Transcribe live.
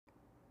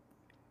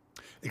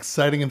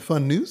Exciting and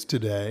fun news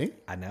today.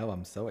 I know.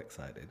 I'm so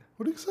excited.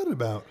 What are you excited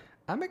about?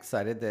 I'm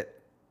excited that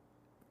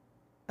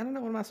I don't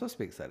know what am I supposed to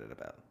be excited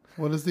about.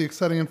 What is the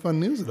exciting and fun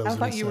news that I was I going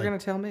thought to you were say? going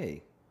to tell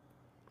me.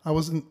 I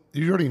wasn't.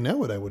 You already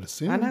know it, I would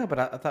assume. I know, but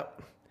I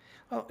thought.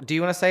 Oh, do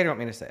you want to say it or want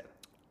me to say it?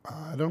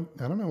 I don't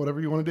know. Whatever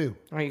you want to do.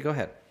 All right, you go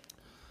ahead.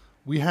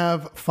 We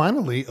have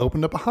finally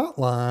opened up a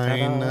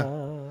hotline, Ta-da.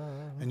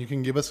 and you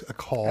can give us a I don't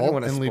call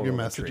wanna and leave spoil your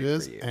the treat for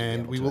messages, you to be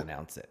and able we to will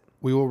announce it.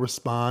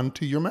 respond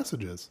to your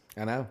messages.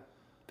 I know,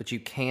 but you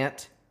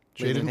can't.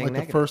 Jay leave didn't anything like the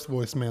negative. first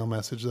voicemail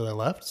message that I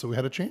left, so we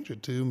had to change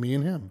it to me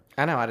and him.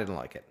 I know. I didn't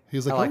like it. He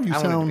was like, I liked- "Oh, you I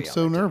wanted to sound be on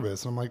so there, too.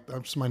 nervous." I'm like,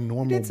 "I'm just my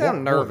normal." You did sound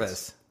voice."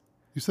 nervous.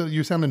 You said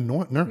you sounded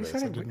You nervous.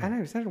 sounded, I know.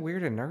 You sounded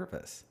weird and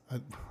nervous.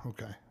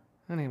 Okay.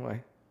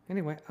 Anyway.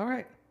 All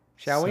right.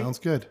 Shall we? Sounds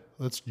good.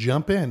 Let's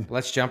jump in.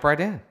 Let's jump right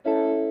in.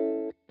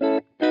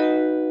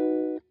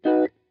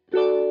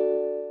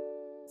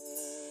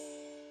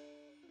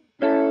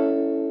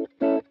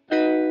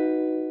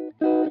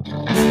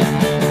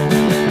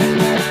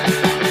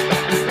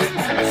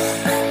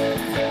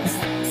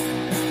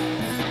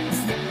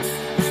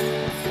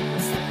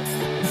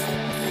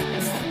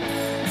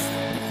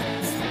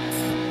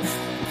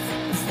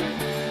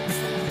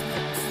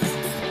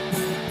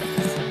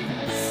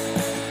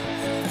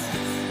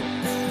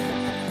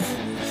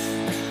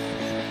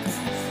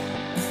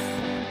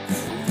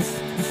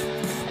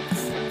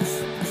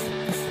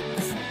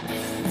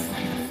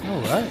 All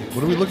right.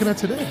 What are we looking at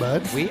today,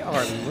 bud? We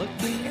are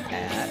looking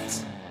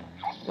at.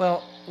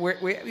 Well,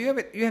 you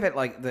have it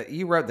like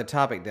you wrote the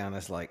topic down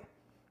as like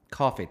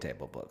coffee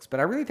table books, but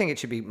I really think it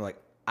should be like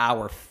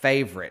our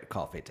favorite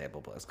coffee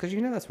table books because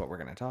that's what we're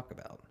going to talk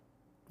about.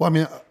 Well, I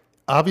mean,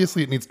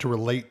 obviously it needs to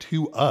relate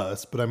to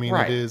us, but I mean,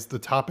 Right. it is the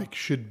topic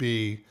should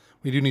be.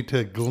 We do need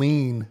to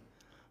glean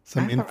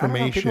some I don't know,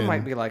 information. people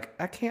might be like,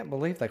 I can't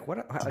believe like what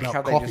like About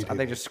how they coffee just are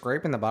they tables. just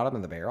scraping the bottom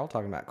of the barrel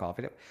talking about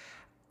coffee table.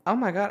 Oh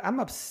my god,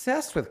 I'm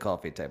obsessed with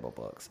coffee table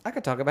books. I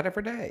could talk about it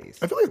for days.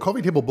 I feel like a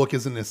coffee table book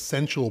is an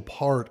essential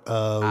part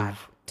of I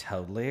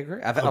totally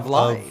agree. Of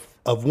life.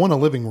 of one, a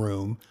living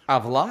room.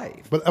 Of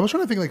life. But I was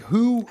trying to think like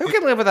who Who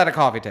can live without a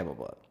coffee table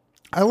book?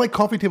 I like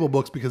coffee table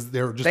books because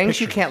they're just Things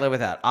you pictures. can't live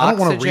without. I don't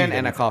wanna Oxygen read and a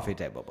anything. coffee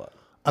table book.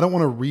 I don't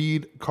want to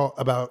read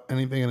about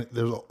anything, and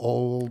there's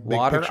all big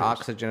Water, pictures.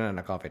 oxygen, and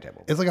a coffee table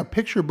book. It's like a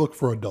picture book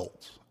for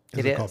adults.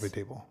 It a is. coffee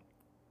table.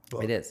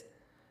 It is.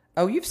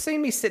 Oh, you've seen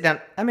me sit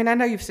down. I mean, I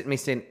know you've seen me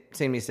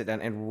sit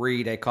down and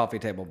read a coffee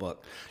table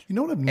book. You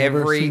know what I've never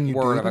Every seen you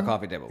word do? of a though?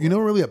 coffee table You know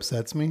what really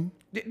upsets me?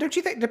 Don't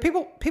you think? Do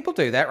people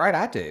do that, right?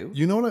 I do.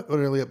 You know what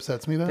really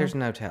upsets me though? There's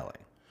no telling.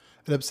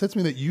 It upsets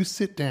me that you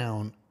sit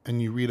down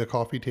and you read a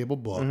coffee table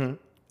book, Mm-hmm.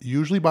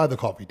 usually by the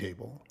coffee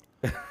table,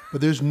 but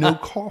there's no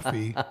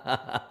coffee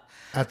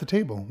at the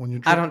table when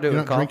you're. I don't do You're it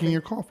not with drinking coffee.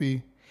 your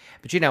coffee.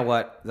 But you know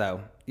what,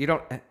 though? You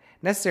don't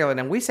necessarily.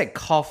 Now we say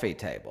coffee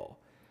table,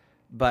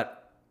 but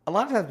a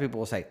lot of times people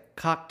will say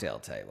cocktail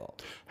table.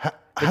 How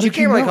you did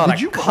can't really know? call it Did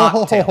a you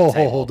cocktail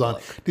table hold on?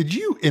 book. Did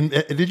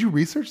you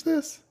research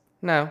this?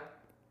 No,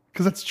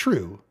 Because that's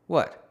true.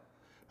 what?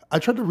 I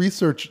tried to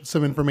research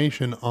some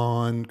information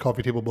on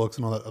coffee table books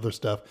and all that other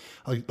stuff,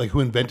 like who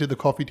invented the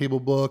coffee table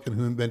book and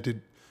who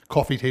invented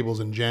coffee tables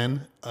in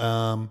gen.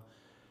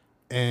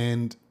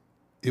 And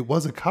it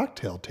was a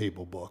cocktail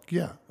table book.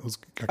 Yeah, it was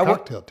a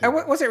cocktail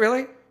table. Was it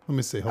really? Let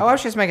me see. Oh, Hold I on.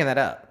 was just making that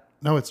up.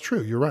 No, it's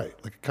true. You're right.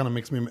 Like it kind of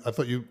makes me. I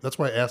thought you. That's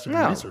why I asked if you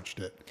No. researched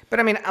it. But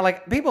I mean,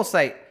 like people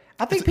say,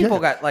 I think It's- people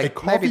yeah, got a like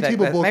coffee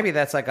table book- maybe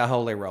that's like a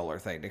holy roller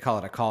thing to call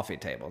it a coffee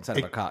table instead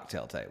of a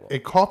cocktail table. A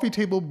coffee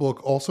table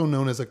book, also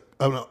known as a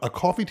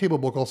coffee table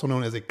book, also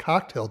known as a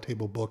cocktail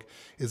table book,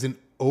 is an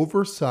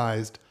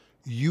oversized,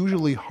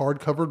 usually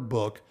hard-covered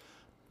book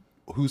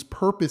whose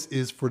purpose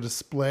is for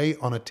display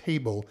on a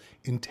table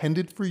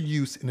intended for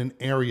use in an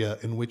area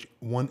in which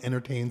one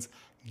entertains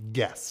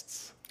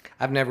guests.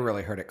 I've never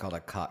really heard it called a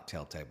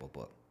cocktail table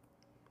book.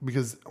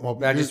 Because well,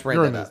 But I just read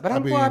you're that in up. this. But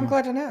I'm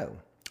glad to know.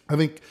 I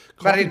think.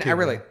 But I coffee didn't- I table-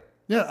 really-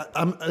 Yeah,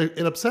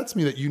 it upsets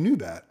me that you knew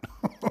that.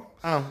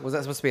 Oh, was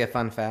that supposed to be a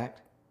fun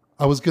fact?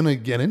 I was gonna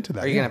get into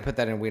that. Are you yeah. going to put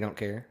that in? We don't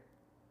care.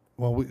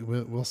 Well,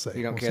 we'll say.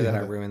 You don't We'll care see that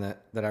how I ruined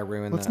that. That I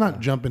ruined. Let's that, not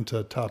jump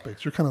into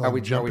topics. You're kind of like we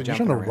jumping. You're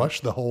jumping trying to around?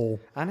 rush the whole.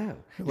 I know.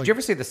 Did you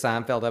ever see the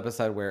Seinfeld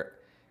episode where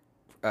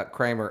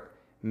Kramer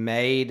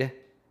made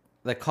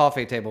the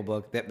coffee table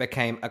book that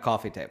became a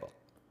coffee table?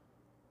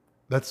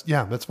 That's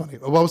funny.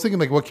 Well, I was thinking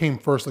like what came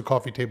first, the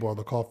coffee table or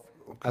the coffee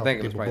I think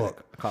it was table probably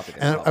book. the coffee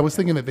table. And I was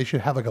thinking that they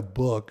should have like a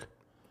book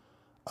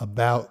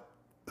about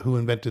who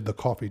invented the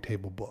coffee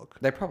table book.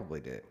 They probably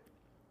did.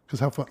 Because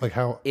how fun, like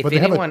how. If but they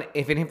have anyone,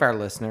 if any of our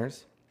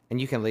listeners, and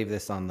you can leave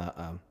this on the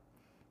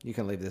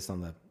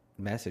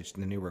message,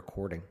 the new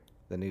recording,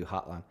 the new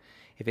hotline.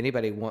 If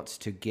anybody wants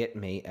to get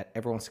me,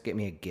 ever wants to get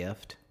me a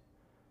gift,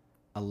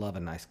 I love a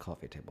nice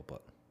coffee table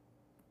book.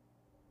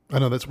 I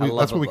know that's love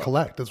what a we book.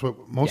 collect. That's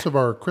what most of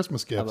our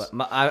Christmas gifts.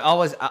 I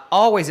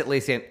always at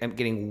least am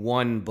getting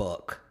one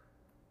book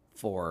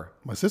for.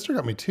 My sister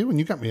got me two, and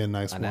you got me a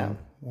nice know. one.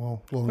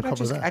 Well, we'll But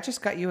cover that. I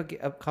just got you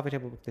a coffee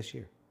table book this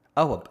year.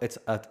 Oh, it's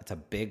a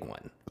big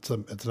one.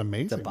 It's an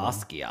amazing one.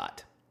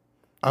 Basquiat.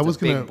 I was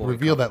big going to boy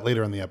reveal that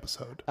later in the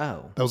episode.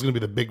 Oh. That was going to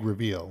be the big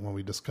reveal when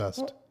we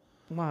discussed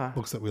Why?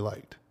 books that we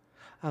liked.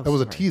 Oh, That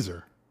was a sorry.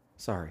 teaser.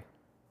 Sorry.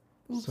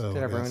 So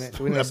Did I ruin yes. it?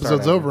 Do we need The to start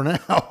episode's over now.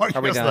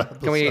 Are we done?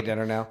 Can we eat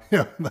dinner now?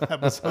 Yeah, the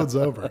episode's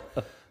over.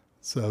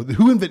 So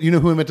who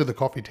invented the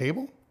coffee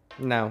table?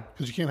 No.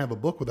 Because you can't have a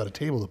book without a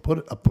table to put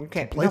it You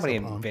can't, place nobody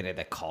upon. invented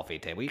a coffee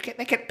table.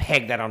 They can't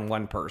peg that on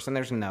one person.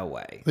 There's no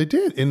way. They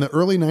did. In the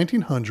early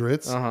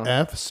 1900s,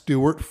 F.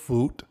 Stewart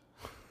Foote,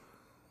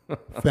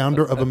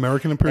 founder of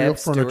American Imperial F.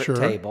 Stewart Furniture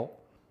table.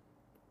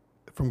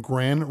 from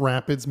Grand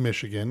Rapids,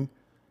 Michigan,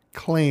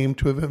 claimed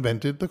to have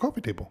invented the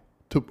coffee table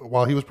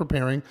while he was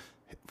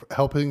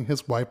helping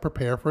his wife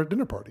prepare for a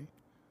dinner party.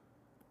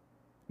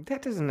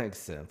 That doesn't make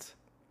sense.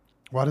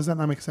 Why does that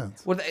not make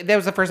sense? Well, that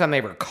was the first time they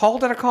ever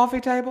called it a coffee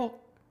table?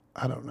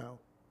 I don't know.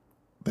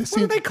 They When seem.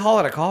 did they call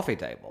it a coffee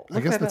table? I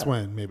guess that's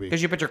when, maybe.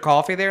 Because you put your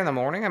coffee there in the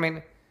morning? I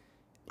mean,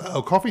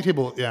 Oh, coffee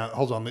table. Yeah,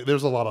 hold on.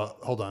 There's a lot of.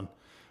 Hold on.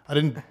 I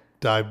didn't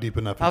dive deep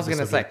enough. I was into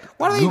going to the say, subject.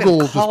 why do they Google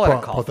even call it a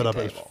brought coffee that up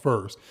as table?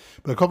 first.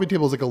 But a coffee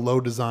table is like a low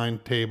design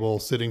table,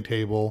 sitting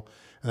table,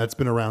 and that's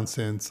been around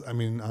since. I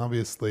mean,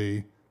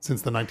 obviously,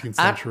 since the 19th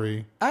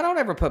century. I don't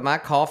ever put my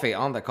coffee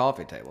on the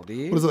coffee table. Do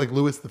you? What is it like,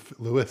 Louis the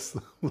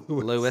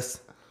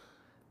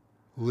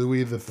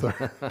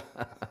Third?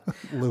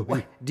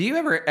 Louis. Do you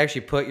ever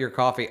actually put your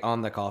coffee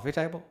on the coffee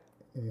table?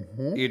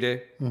 Mm-hmm. You do?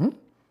 Mm-hmm.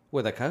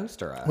 With a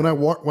coaster on. When I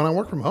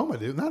work from home, I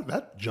do. Not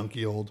that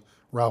junky old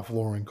Ralph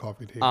Lauren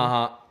coffee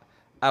table.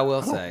 I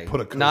will say,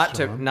 put a not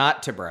coaster to on.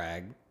 not to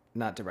brag. I'm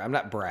not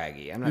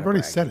braggy. I'm not. You've a already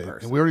braggy said it,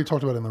 person. and we already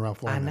talked about it in the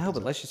Ralph Lauren. I know, episode.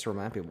 but let's just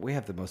remind people we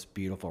have the most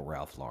beautiful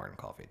Ralph Lauren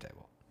coffee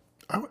table.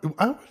 I wouldn't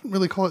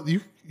really call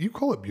it. You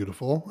call it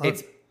beautiful.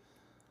 It's.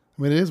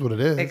 I mean, it is what it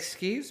is.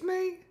 Excuse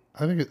me.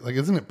 I think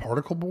isn't it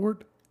particle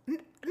board?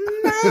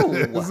 No.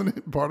 Isn't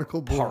it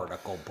particle board?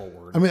 Particle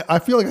board. I mean, I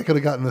feel like I could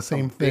have gotten the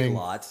same Big thing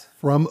Lots.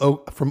 from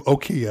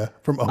Okia,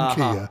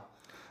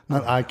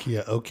 not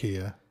IKEA,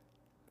 Okia,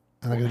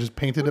 and I could have just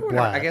painted it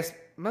black. I guess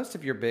most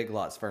of your Big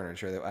Lots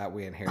furniture that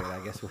we inherited,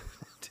 I guess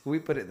we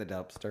put it in the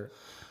dumpster.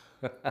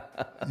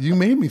 You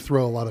made me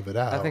throw a lot of it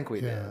out. I think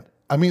we did.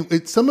 I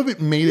mean, some of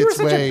it made You were its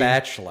such way. a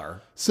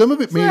bachelor. Some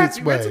of it made its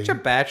You were way. such a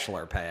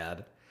bachelor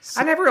pad.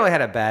 I never really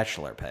had a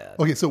bachelor pad.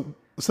 Okay, so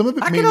some of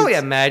it I made can only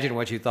its. imagine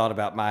what you thought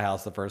about my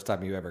house the first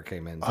time you ever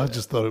came in. I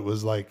just thought it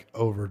was like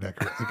over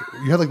decorated.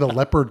 Like, you had like the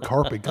leopard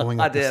carpet going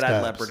up I did. the I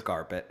had steps. leopard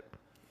carpet.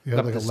 You had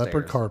up like a the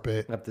leopard stairs.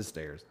 carpet. Up the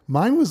stairs.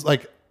 Mine was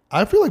like,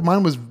 I feel like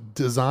mine was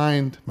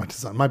designed.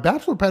 My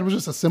bachelor pad was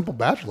just a simple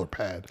bachelor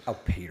pad. Oh,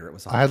 Peter, it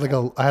was. I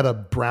had a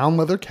brown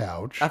leather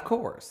couch. Of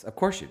course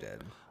you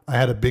did. I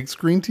had a big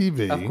screen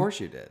TV. Of course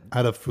you did. I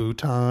had a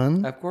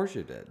futon. Of course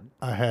you did.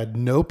 I had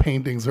no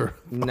paintings or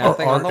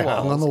Nothing or on the art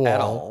hung walls on the wall.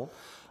 at all.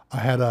 I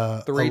had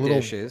a Three little,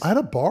 dishes. I had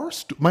a bar.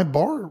 My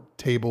bar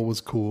table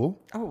was cool.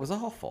 Oh, it was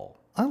awful.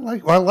 I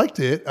liked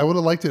it. I would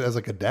have liked it as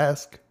like a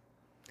desk.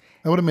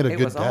 That would have made a It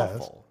good was desk.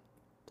 awful.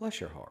 Bless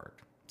your heart.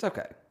 It's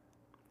okay.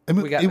 I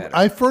mean, We got better.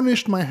 I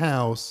furnished my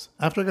house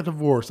after I got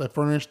divorced. I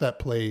furnished that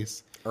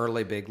place.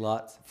 Early Big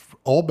Lots.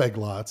 All Big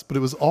Lots, but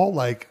it was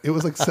like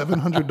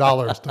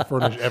 $700 to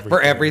furnish everything.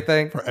 For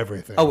everything? For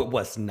everything. Oh, it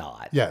was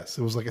not. Yes,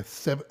 it was like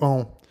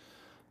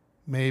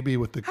maybe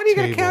with the How do you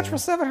get a table. couch for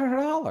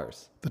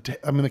 $700?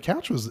 The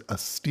couch was a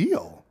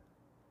steal.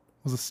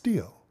 It was a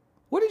steal.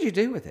 What did you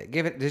do with it?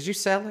 Did you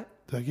sell it?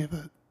 Did I give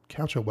a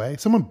couch away?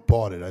 Someone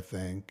bought it, I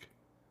think.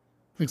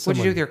 What did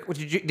you do with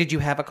did you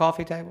have a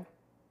coffee table?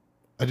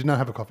 I did not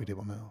have a coffee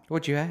table, no.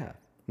 What'd you have?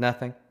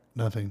 Nothing.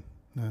 Nothing.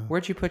 No.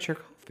 Where'd you put your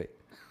coffee?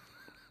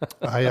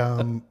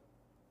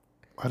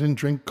 I didn't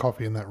drink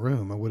coffee in that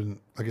room. I wouldn't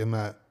I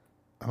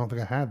don't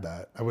think I had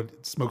that. I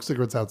would smoke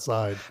cigarettes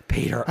outside.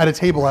 Peter. I had a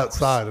table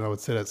outside, and I would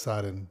sit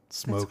outside and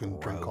smoke and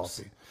drink gross.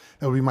 coffee.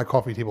 That would be my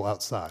coffee table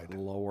outside.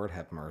 Lord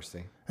have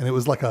mercy. And it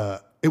was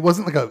it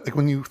wasn't like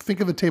when you think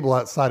of the table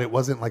outside, it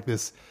wasn't like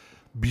this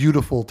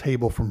beautiful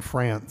table from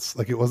France.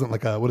 Like it wasn't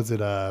like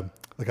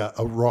like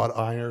a wrought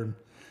iron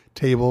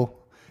table.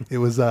 It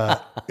was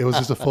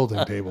just a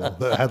folding table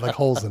that had like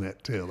holes in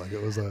it too. Like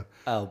it was a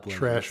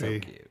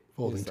trashy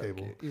folding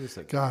table. You were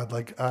so cute. God,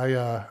 like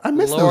I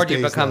miss Lord, those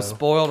you days, become though.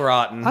 spoiled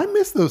rotten. I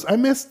miss those. I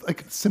miss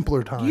like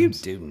simpler times. You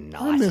do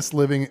not. I miss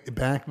living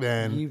back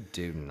then. You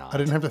do not. I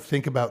didn't have to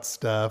think about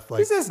stuff like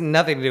This has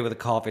nothing to do with the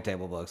coffee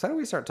table books. How do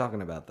we start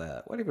talking about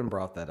that? What even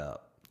brought that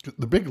up?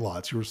 the Big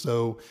Lots. You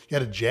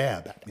had a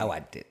jab at me. Oh, I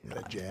did You had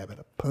a not. jab, had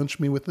to punch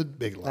me with the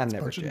Big Lots.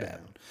 never punch it jabbed.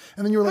 down.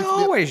 And then you were I like,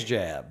 always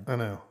jab. I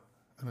know,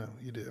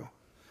 you do.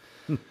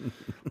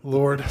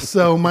 Lord.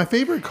 So my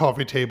favorite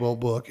coffee table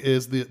book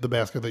is the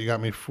basket that you got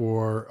me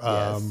for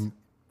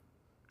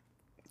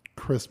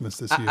Christmas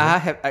this year.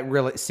 I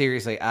really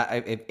seriously.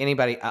 If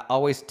anybody, I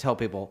always tell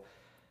people,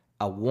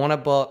 I want a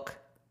book.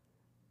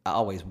 I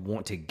always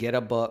want to get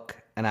a book,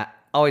 and I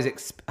always.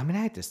 I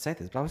hate to say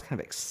this, but I always kind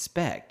of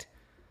expect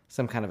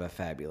some kind of a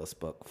fabulous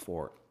book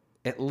for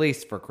at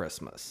least for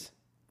Christmas,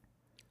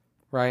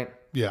 right?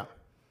 Yeah.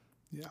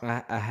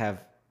 I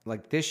have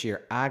like this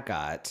year. I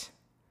got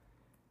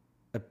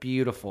a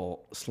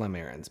beautiful Slim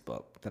Aarons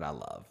book that I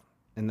love,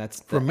 and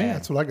that's For me,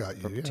 that's what I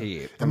got you. Yeah. to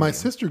you, And from my you.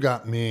 sister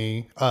got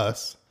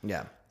us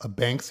Yeah, a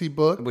Banksy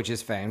book, which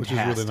is fantastic. which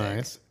is really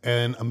nice,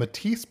 and a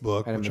Matisse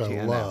book, And a which Matisse,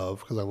 I I know. love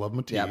because I love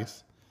Matisse. Yep.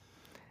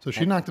 So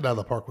she knocked it out of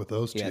the park with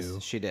those Yes, two.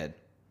 she did.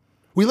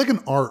 We like an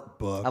art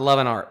book. I love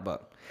an art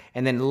book.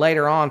 And then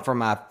later on for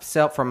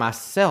myself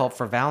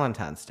for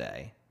Valentine's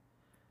Day,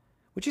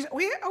 which is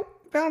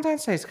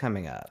Valentine's Day is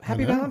coming up.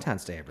 Happy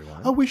Valentine's Day,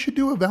 everyone. Oh, we should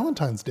do a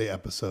Valentine's Day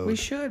episode. We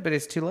should, but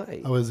it's too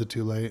late. Oh, is it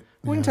too late?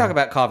 We can talk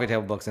about coffee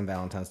table books and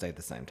Valentine's Day at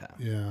the same time.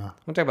 Yeah.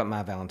 We'll talk about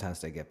my Valentine's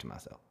Day gift to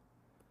myself.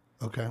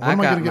 Okay. What I am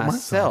I got going to get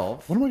myself?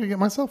 myself- What am I going to get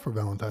myself for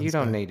Valentine's You Day?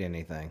 don't need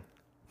anything.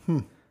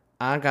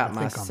 I got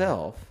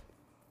myself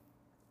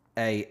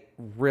a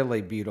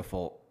really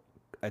beautiful.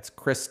 It's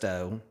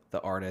Christo, the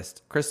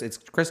artist. It's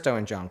Christo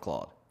and John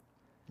Claude.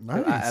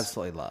 Nice. I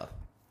absolutely love.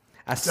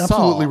 I It's saw.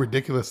 absolutely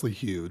ridiculously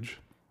huge.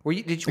 Were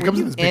you? Did you? It Were comes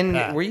you in this big in?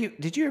 pack. Were you?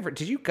 Did you ever?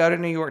 Did you go to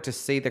New York to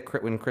see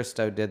when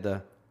Christo did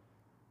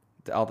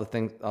all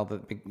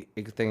the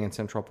big thing in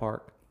Central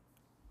Park?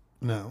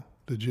 No.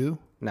 Did you?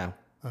 No.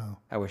 Oh,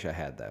 I wish I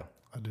had though.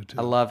 I do too.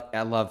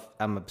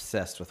 I'm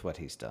obsessed with what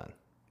he's done.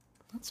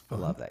 That's I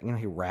fun. love that. You know,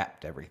 he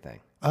wrapped everything.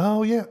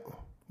 Oh, yeah.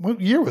 What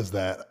year was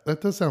that?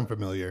 That does sound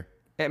familiar.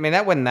 I mean,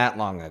 that wasn't that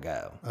long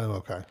ago. Oh,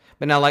 okay.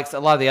 But now, like a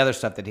lot of the other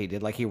stuff that he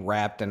did, like he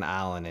wrapped an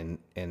island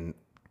in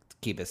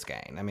Key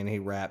Biscayne. I mean, he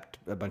wrapped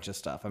a bunch of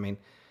stuff. I mean,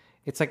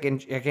 it's like in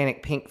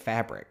gigantic pink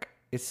fabric.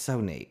 It's so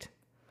neat.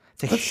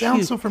 It's a That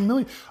sounds so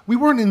familiar. We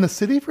weren't in the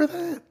city for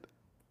that?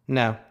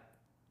 No.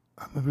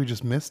 Maybe we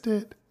just missed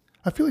it?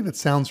 I feel like that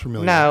sounds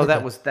familiar. No,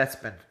 Okay. that's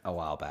been a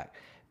while back.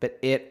 But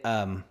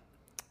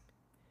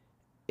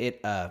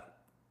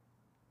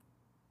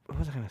what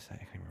was I going to say? I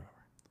can't remember.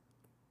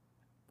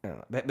 I don't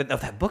know.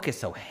 But that book is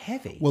so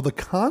heavy. Well, the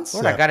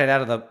concept... Lord, I got it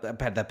out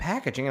of the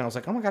packaging, and I was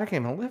like, oh my God, I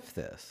can't even lift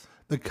this.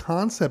 The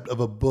concept of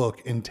a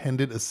book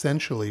intended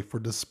essentially for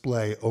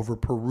display over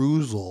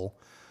perusal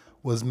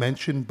was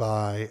mentioned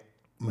by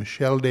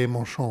Michel de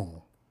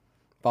Montchamp.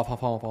 I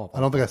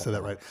don't think I said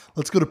that right.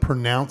 Let's go to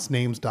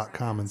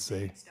pronouncenames.com and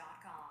see.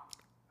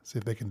 See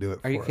if they can do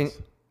it for us.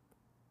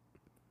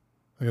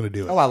 I'm going to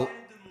do it. Oh,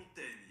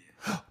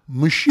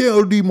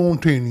 Michel de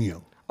Montaigne.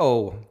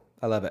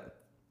 I love it.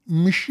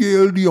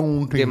 Michel de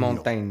Montaigne. De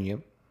Montaigne.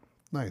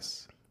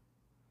 Nice.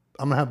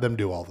 I'm going to have them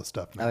do all the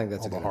stuff now. I think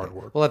that's all a the good hard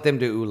idea. work. We'll let them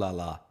do ooh la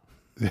la.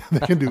 They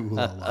can do ooh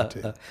la la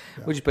too.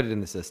 We'll just put it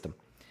in the system.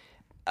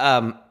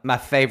 My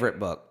favorite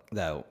book,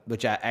 though,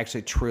 which I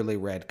actually truly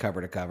read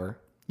cover to cover,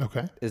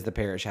 Okay. is the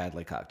Parrish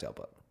Hadley cocktail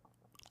book.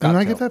 And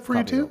I get that for you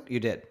Cocktail too? book. You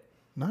did.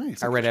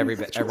 Nice. I read every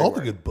bit. Every All the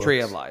word. good books.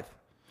 Tree of Life.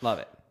 Love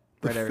it.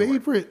 The Read every word.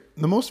 favorite,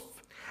 the most...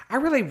 I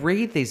really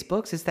read these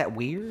books. Is that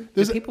weird? Do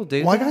There's people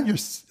do Well, that? I got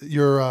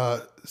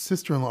your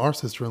sister-in-law, our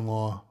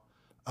sister-in-law,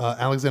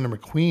 Alexander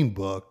McQueen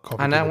book.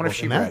 Coffee I know. I Table wonder book, if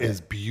she and read that it.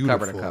 is beautiful.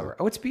 Cover to cover.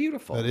 Oh, it's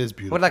beautiful. That is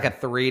beautiful. With like a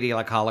 3D,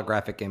 like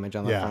holographic image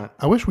on the Yeah. front.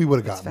 I wish we would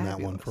have gotten that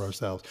one fabulous. for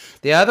ourselves.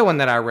 The other one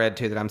that I read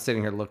too, that I'm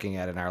sitting here looking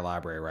at in our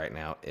library right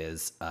now,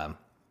 is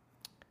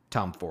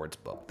Tom Ford's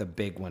book, the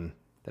big one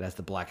that has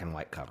the black and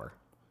white cover.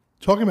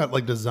 Talking about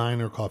like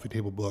designer coffee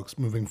table books,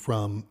 moving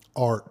from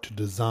art to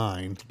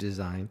design.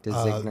 Design,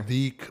 designer.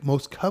 The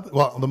most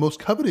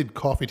coveted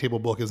coffee table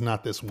book is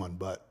not this one,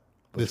 but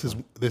this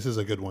is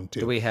a good one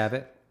too. Do we have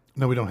it?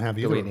 No, we don't have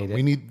either. we of them. need it?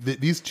 We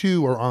need these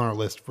two are on our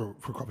list for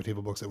coffee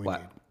table books that we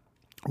What? need.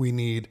 We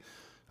need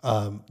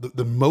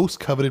the most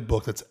coveted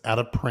book that's out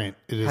of print.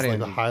 It is How do you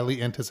like a need-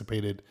 highly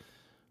anticipated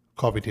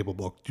coffee table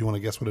book. Do you want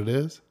to guess what it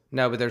is?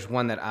 No, but there's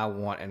one that I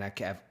want, and I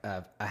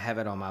have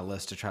it on my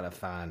list to try to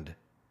find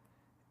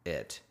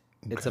it.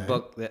 It's a Okay.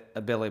 book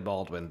that Billy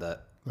Baldwin, the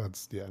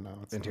It's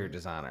interior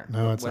designer.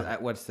 No, it's what,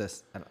 not. What's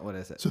this? What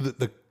is it? So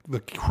the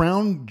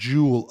crown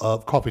jewel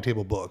of coffee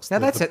table books. Now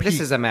the this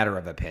peak- is a matter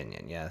of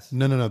opinion. Yes.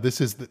 No.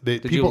 This is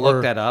Did you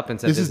look that up and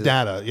said this is this is-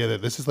 data? Yeah,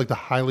 this is like the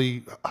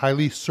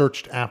highly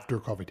searched after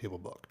coffee table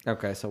book.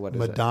 Okay, so what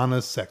is it?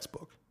 Madonna's Sex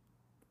Book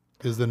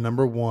is the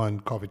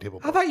 #1 coffee table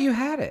I book. thought you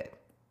had it.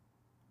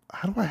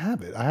 How do I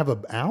have it? I have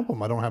an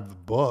album. I don't have the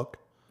book.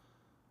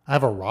 I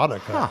have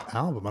erotica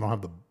album. I don't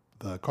have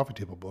the coffee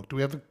table book. Do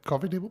we have the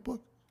coffee table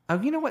book? Oh,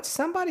 you know what?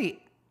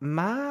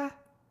 My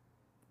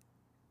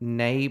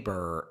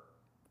neighbor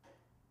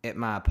at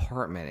my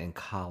apartment in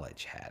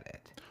college had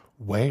it.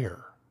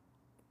 Where?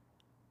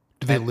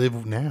 Do they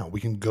live now? We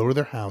can go to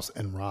their house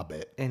and rob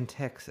it In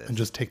Texas. and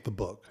just take the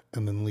book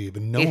and then leave,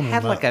 and no it one will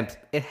had know. like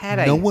it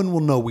had no a one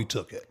will know we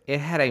took it. it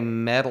had a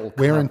metal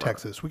Where in cover.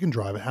 Texas? We can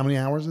drive it. How many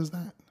hours is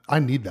that? I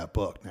need that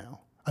book now.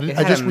 I It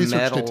I had just a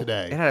researched metal- it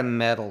today. It had a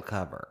metal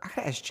cover. I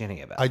gotta ask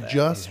Jenny about I that.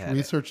 just Who had it.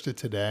 researched it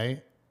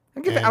today. I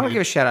want to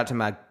give a shout out to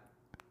my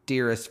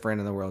dearest friend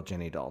in the world,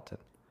 Jenny Dalton.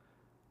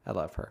 I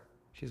love her.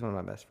 She's one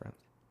of my best friends.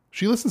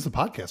 She listens to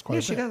podcasts quite Yeah,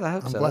 a she bit. does. I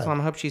hope I'm so. glad. That's why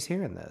I hope she's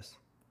hearing this.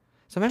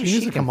 So maybe She she,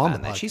 needs to can come on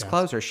find the that. She's podcast.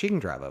 closer. She can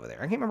drive over there.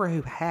 I can't remember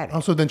who had it. Oh,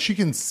 so then she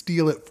can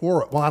steal it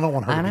for it. Well, I don't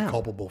want her to know. be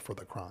culpable for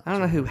the crime. I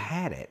don't know who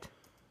had it,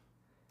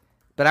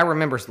 but I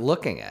remember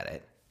looking at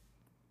it.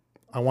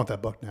 I want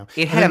that book now.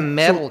 It And had a then-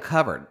 metal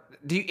cover.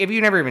 Have you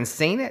never even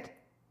seen it?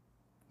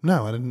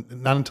 No, I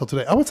didn't. Not until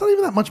today. Oh, it's not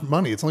even that much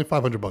money. It's only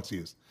 $500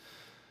 used.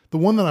 The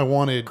one that I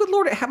wanted. Good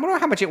Lord, I wonder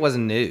how much it was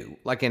new.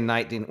 Like in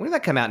 19, when did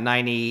that come out?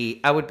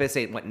 90, I would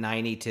say, what,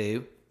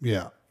 92?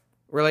 Yeah.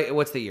 Really?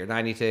 What's the year?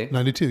 92?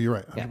 92. You're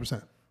right.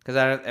 100%. Because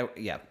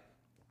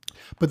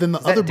But then the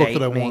Does other that book date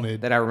that I me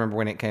wanted. that I remember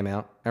when it came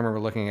out. I remember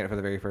looking at it for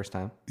the very first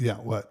time. Yeah.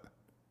 What?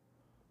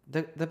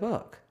 The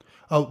book.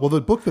 Oh, well,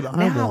 the book that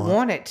I Now want. I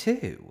want it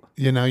too.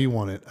 Yeah, now you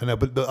want it. I know,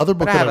 but the other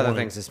book But I that have I other wanted,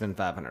 things to spend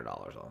 $500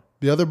 on.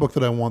 the other book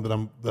that I want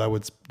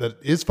that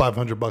is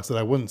 $500 that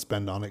I wouldn't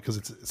spend on it because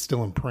it's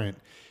still in print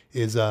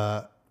is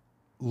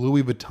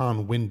Louis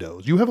Vuitton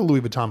Windows. You have a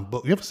Louis Vuitton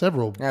book. You have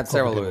several. I had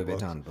several coffee Louis table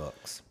Vuitton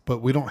books.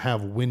 but we don't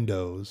have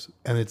windows,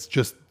 and it's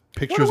just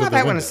pictures Wonder why of the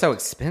that one windows is so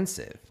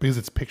expensive. because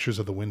it's pictures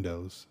of the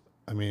windows.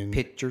 I mean,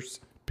 Pictures.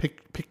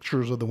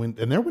 pictures of the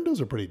window, and their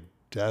windows are pretty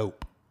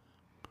dope.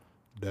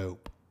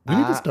 Dope. We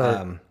need to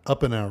start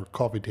upping our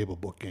coffee table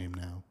book game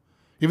now.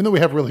 Even though we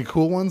have really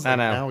cool ones, like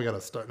know. now we got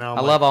to start. Now I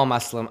love all my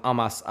Slim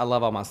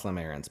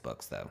Aaron's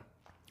books though.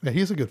 Yeah,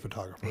 he's a good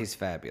photographer. He's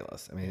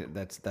fabulous. I mean,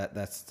 that's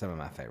some of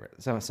my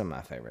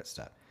favorite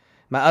stuff.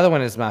 My other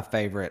one is my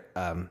favorite.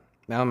 One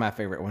of my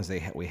favorite ones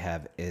we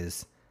have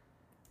is.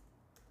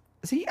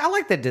 See, I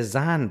like the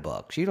design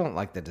books. You don't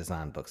like the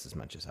design books as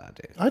much as I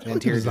do. I do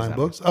like the design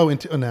books. Oh,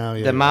 now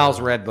yeah. The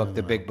Miles Red book,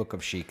 The Big Book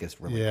of Chic,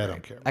 is really Yeah, I great.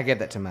 don't care. I gave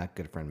that to my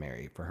good friend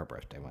Mary for her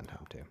birthday one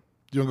time too. Do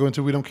you want to go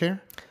into We Don't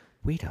Care?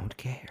 We don't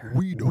care.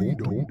 We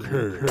don't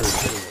care.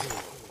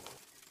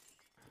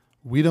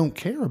 We don't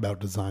care about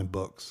design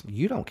books.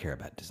 You don't care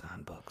about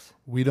design books.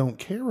 We don't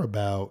care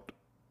about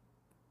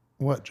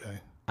what, Jay?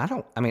 I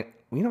mean,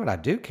 you know what I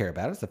do care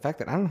about is the fact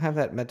that I don't have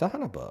that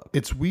Madonna book.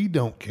 It's we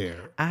don't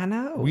care. I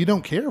know. We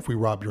don't care if we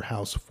rob your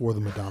house for the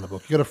Madonna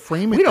book. You got to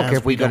frame it. We don't as care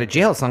if we go to don't-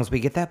 jail as long as we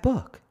get that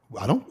book.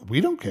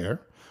 We don't care.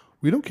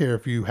 We don't care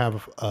if you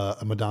have a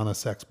Madonna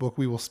sex book.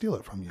 We will steal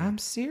it from you. I'm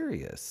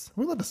serious.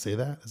 Are we allowed to say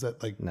that? Is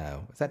that like?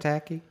 No. Is that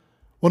tacky?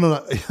 Well,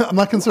 no. I'm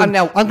not concerned.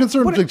 no, I'm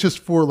concerned what- like just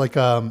for like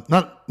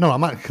not. No,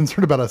 I'm not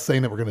concerned about us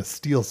saying that we're going to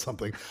steal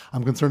something.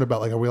 I'm concerned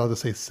about like, are we allowed to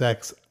say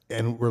sex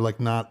and we're like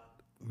not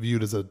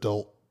viewed as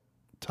adult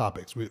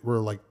topics? We're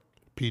like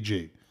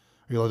PG.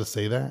 Are you allowed to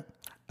say that?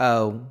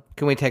 Oh,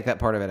 can we take that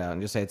part of it out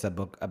and just say it's a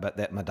book about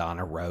that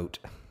Madonna wrote?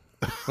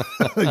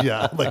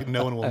 Yeah, like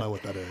no one will know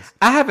what that is.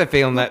 I have a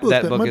feeling that book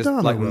that that book is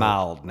Madonna like wrote.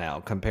 mild now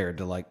compared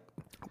to like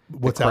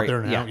What's out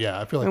there now?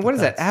 Yeah, I feel like. I mean, what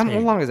is that? that's How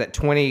tame. long is that?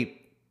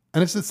 20,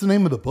 And it's the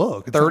name of the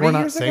book. It's 30 we're not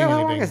years saying ago? How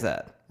anything. long is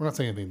that? We're not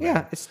saying anything.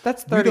 Yeah, bad.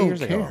 that's We 30 don't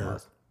years ago care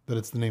almost. that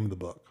it's the name of the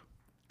book.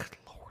 Good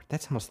Lord,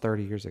 that's almost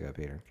 30 years ago,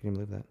 Peter. Can you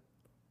believe that?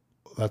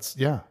 That's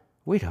yeah.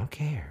 We don't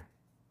care.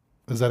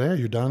 Is that it?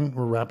 You're done?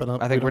 We're wrapping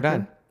up. I think We we're don't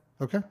done. care?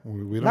 Okay.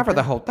 We don't Not for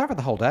care.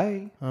 the whole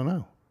day. I don't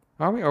know.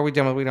 Are we? Are we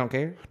done with We Don't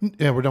Care?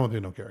 Yeah, we're done with We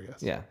Don't Care, I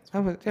guess. Yeah.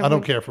 I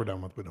don't care if we're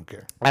done with We Don't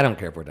Care. I don't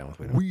care if we're done with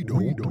We Don't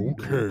We don't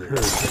care.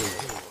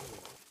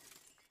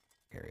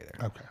 Care either.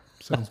 Okay.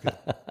 Sounds good.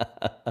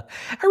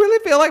 I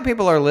really feel like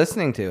people are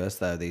listening to us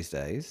though these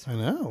days. I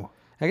know.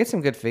 I get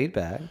some good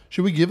feedback.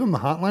 Should we give them the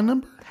hotline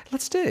number?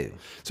 Let's do.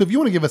 So if you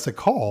want to give us a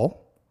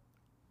call,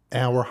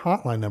 our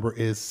hotline number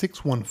is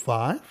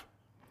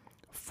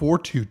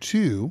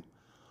 615-422-5117.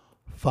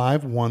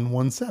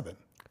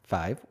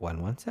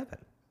 5117.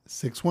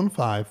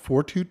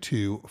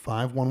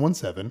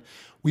 615-422-5117.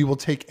 We will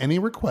take any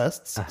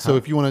requests. So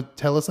if you want to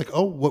tell us like,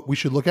 oh, what we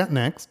should look at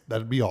next,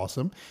 that'd be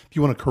awesome. If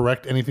you want to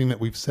correct anything that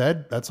we've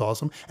said, that's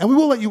awesome. And we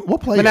will we'll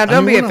play But it. now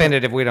don't be we're not-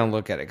 offended if we don't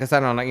look at it because I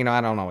don't know. You know,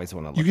 I don't always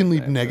want to look You can at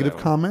leave it. negative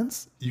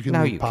comments. You can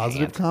No, leave you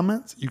positive can't.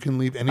 comments. You can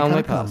leave any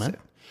Only kind of comment.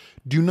 positive.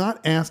 Do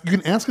not ask. You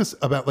can ask us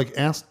about like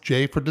ask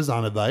Jay for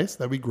design advice.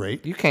 That'd be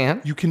great. You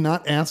can. You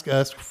cannot ask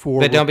us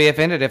for. But don't be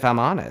offended if I'm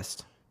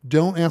honest.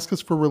 Don't ask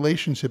us for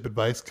relationship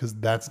advice because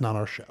that's not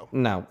our show.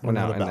 No, We're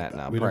not no, about that, that.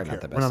 no, We probably don't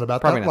not the care. best. We're not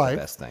about probably that not life.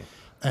 the best thing.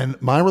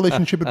 And my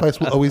relationship advice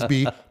will always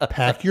be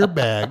pack your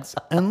bags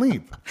and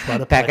leave. Try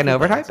to Pack an your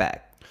overnight bags.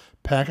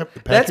 bag. Pack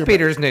That's your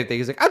Peter's new thing.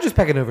 He's like, I'll just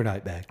pack an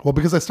overnight bag. Well,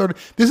 because I started.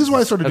 This is why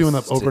I started doing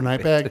the stupid.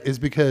 overnight bag is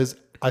because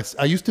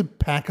I used to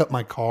pack up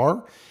my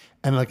car,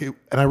 and and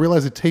I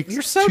realized it takes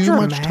You're so too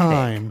much dramatic.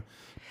 time.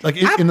 Like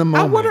in the I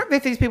moment. wonder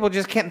if these people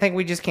just can't think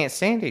we just can't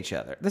stand each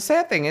other. The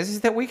sad thing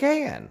is that we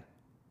can.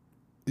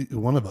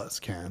 One of us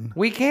can.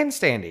 We can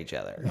stand each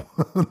other.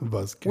 One of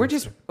us can.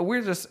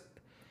 We're just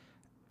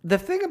the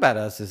thing about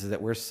us is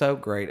that we're so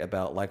great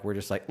about like we're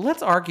just like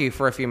let's argue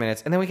for a few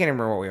minutes and then we can't even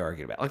remember what we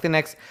argued about.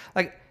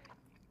 Like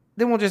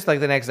then we'll just like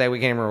the next day we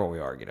can't even remember what we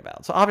argued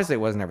about. So obviously it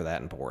wasn't ever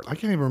that important. I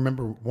can't even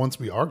remember once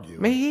we argue.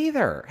 Me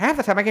either. Half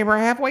the time I came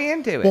around halfway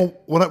into it. Well,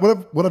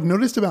 what I've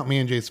noticed about me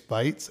and Jay's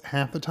fights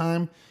half the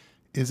time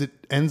is it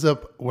ends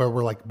up where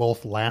we're like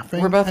both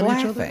laughing. We're both at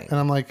each other, laughing. and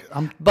I'm like,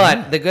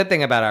 But the good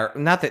thing about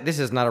not that this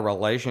is not a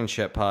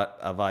relationship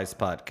advice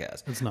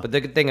podcast. It's not. But the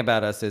good thing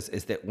about us is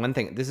that one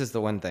thing. This is the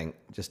one thing.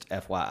 Just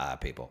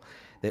FYI, people,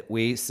 that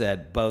we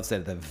both said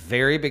at the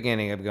very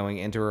beginning of going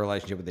into a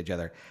relationship with each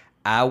other.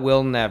 I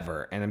will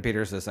never, and then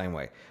Peter's the same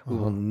way. We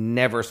will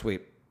never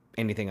sweep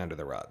anything under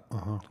the rug.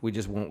 We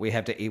just won't. We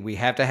have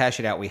to hash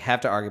it out. We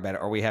have to argue about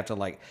it, or we have to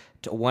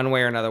one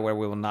way or another where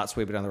we will not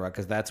sweep it under the rug,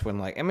 because that's when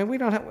we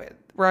don't have,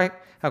 right.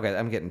 Okay,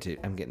 I'm getting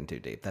too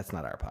deep. That's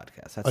not our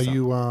podcast. That's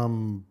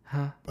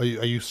Are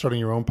you starting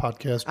your own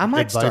podcast? I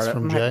might advice start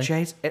from it.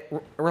 Jay? Jay's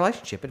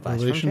relationship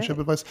advice. Relationship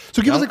advice.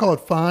 So give us a call at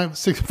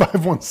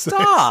 51516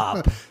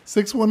 Stop.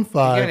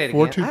 615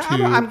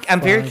 422.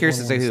 I'm very curious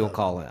to see who will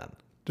call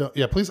in.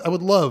 Yeah, please. I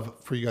would love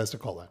for you guys to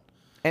call in.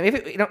 And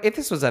if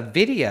this was a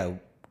video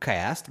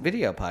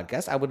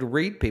podcast, I would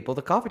read people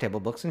the coffee table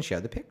books and show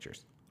the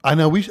pictures. I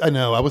know.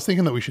 I was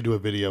thinking that we should do a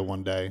video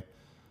one day.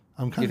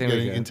 I'm kind of think we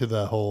getting should? into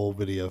the whole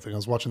video thing. I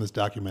was watching this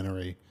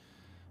documentary,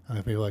 and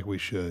I feel like we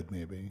should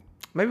maybe.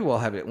 Maybe we'll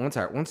have it once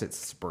it's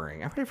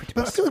spring. I'm ready for it to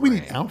be But I feel like we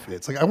need spring.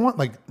 outfits. Like I want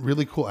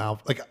really cool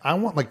outfits. Like I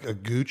want like a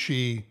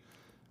Gucci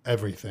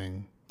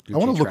everything. I Gucci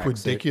want to look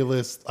tracksuit.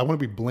 ridiculous. I want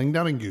to be blinged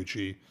out in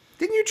Gucci.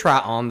 Didn't you try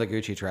on the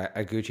Gucci I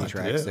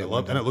tracksuit? did. I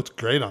loved it. And it looks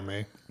great on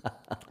me. I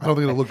don't think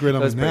it'll look great on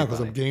me was now pretty because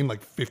funny. I've gained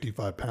like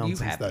 55 pounds You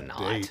since have that not.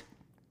 date.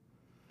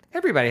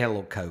 Everybody had a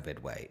little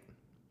COVID weight.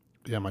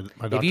 Yeah, my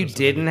doctor If you says I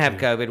didn't need have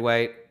to. COVID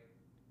weight,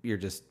 you're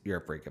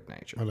a freak of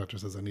nature. My doctor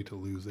says I need to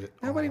lose it.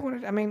 Nobody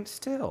wanted. I mean,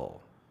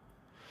 still,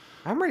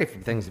 I'm ready for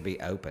things to be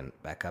open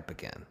back up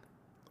again.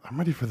 I'm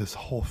ready for this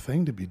whole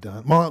thing to be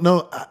done. Well,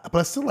 no, but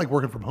I still like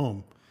working from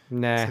home.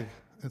 Nah,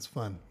 It's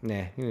fun. you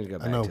need to go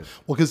back I know. to.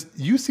 Well, because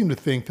you seem to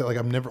think that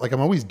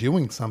I'm always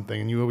doing something,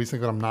 and you always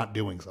think that I'm not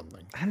doing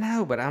something. I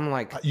know, but I'm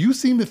like, You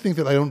seem to think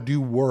that I don't do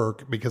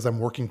work because I'm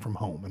working from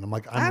home, and I'm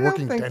like, I I'm don't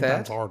working think 10 that.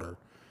 times harder.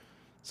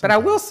 but I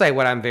will say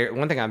one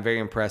thing I'm very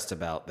impressed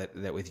about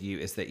that with you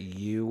is that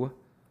you,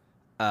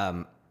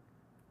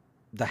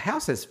 the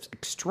house is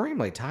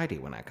extremely tidy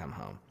when I come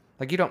home.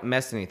 Like you don't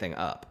mess anything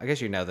up. I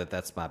guess you know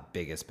that's my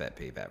biggest pet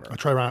peeve ever. I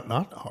try not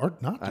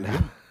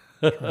to.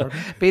 Yeah.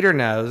 Peter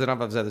knows, and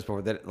I've said this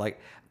before, that like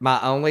my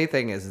only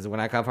thing is when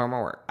I come home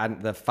from work,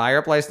 the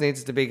fireplace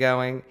needs to be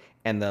going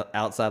and the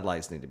outside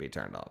lights need to be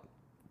turned on,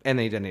 and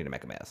then you don't need to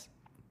make a mess.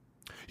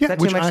 Yeah, Is that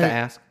too which much to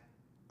ask?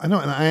 I know,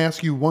 and I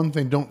ask you one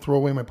thing: don't throw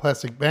away my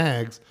plastic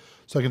bags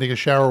so I can take a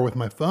shower with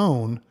my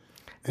phone.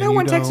 and No you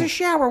one takes a don't-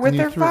 shower and with you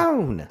their throw-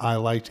 phone. I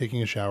like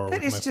taking a shower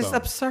That with my is just phone.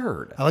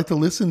 absurd. I like to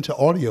listen to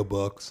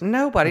audiobooks.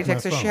 Nobody with my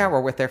takes a phone.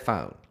 shower with their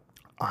phone.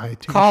 I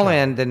take a Call shower.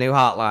 in the new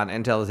hotline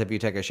and tell us if you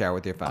take a shower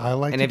with your phone. I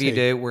like and to if you take-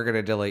 do, we're going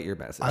to delete your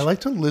message. I like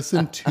to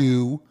listen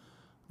to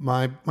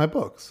my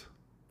books,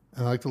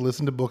 and I like to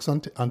listen to books on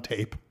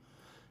tape,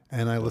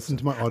 and I listen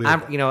to my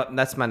audio. You know what?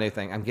 That's my new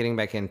thing. I'm getting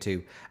back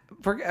into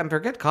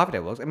forget coffee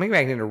table books. I'm getting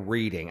back into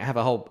reading. I have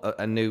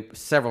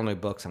several new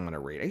books I'm going to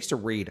read. I used to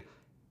read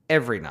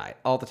every night,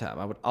 all the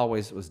time. I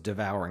was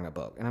devouring a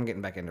book, and I'm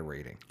getting back into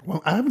reading.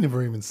 Well, I haven't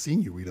ever even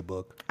seen you read a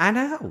book. I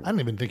know. I didn't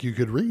even think you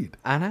could read.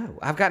 I know.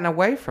 I've gotten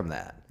away from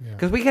that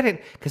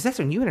because that's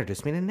when you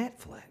introduced me to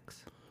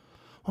Netflix.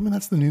 I mean,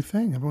 that's the new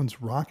thing.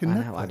 Everyone's rocking I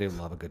Netflix. know. I do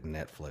love a good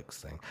Netflix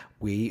thing.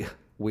 We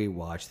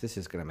watch. This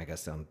is going to make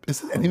us sound.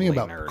 Is it anything totally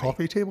about nerdy.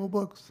 coffee table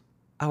books?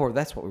 Oh,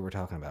 that's what we were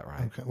talking about,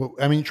 right? Okay. Well,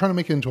 I mean, you're trying to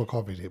make it into a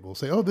coffee table.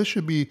 Say, oh, this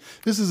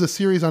is a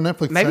series on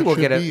Netflix. Maybe that we'll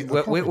should get be a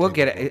coffee we'll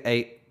get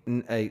table.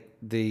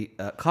 the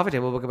coffee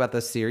table book about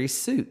the series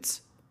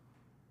Suits.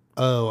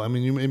 Oh, I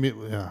mean, we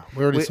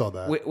already saw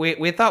that.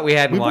 We thought we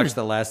hadn't We watched pretty-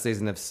 the last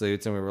season of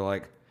Suits, and we were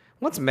like,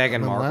 once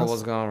Meghan Markle last-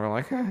 was gone, we're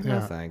like, no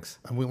Yeah. thanks.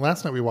 And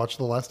last night we watched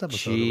the last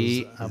episode.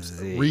 It was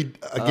Cheesy. read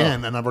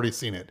again, and I've already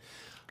seen it.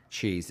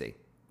 Cheesy.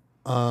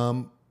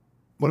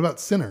 What about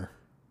Sinner?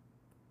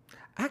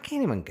 I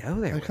can't even go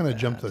there. I with kind of that.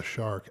 jumped the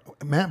shark.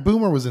 Matt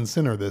Boomer was in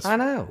Sinner this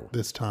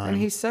time. and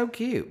he's so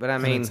cute. But I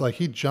And mean, it's like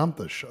he jumped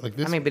the shark. Like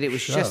this. I mean, but it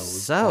was show just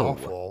was so-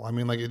 awful. I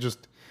mean, like it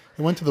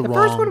went to the, the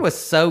wrong. first one was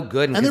so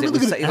good, And because they're it really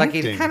was good at like it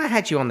acting. kind of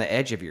had you on the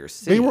edge of your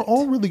seat. They were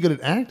all really good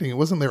at acting. It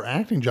wasn't their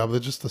acting job.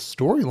 It's just the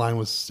storyline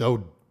was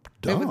so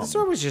dumb. The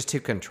story was just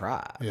too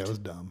contrived. Yeah, it was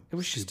dumb. It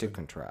was just too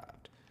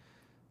contrived.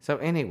 So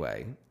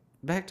anyway,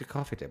 back to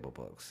coffee table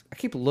books. I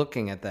keep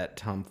looking at that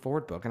Tom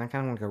Ford book, and I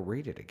kind of want to go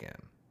read it again.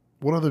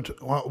 What other?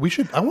 Well, we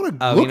should. I want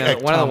to Oh, look you know,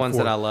 at one of Tom the ones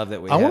Ford. that I love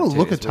that we I have want too to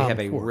look is at Tom we have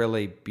a Ford.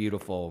 really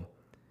beautiful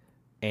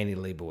Annie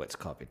Leibovitz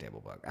coffee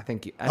table book. I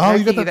think Oh,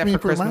 you got gave that for me for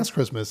Christmas. last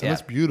Christmas, and Yeah.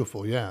 that's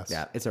beautiful. Yes.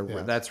 Yeah, it's a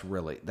Yes. that's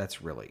really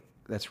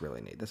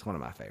neat. That's one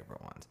of my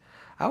favorite ones.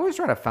 I always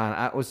try to find.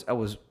 I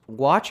was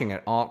watching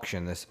an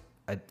auction this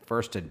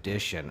first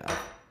edition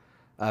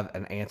of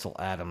an Ansel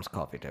Adams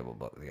coffee table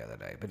book the other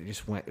day, but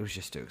it was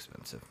just too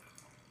expensive.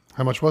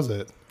 How much was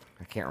it?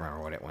 I can't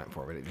remember what it went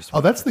for, but it just.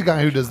 Oh, that's the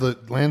guy who does the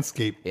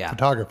landscape Yeah.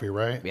 photography,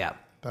 right? Yeah.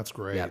 That's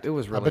great. Yeah, it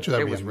was I really. bet you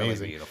that'd it be was really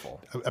amazing.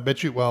 beautiful. I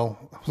bet you. Well,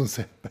 I was gonna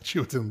say, I bet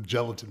you it's in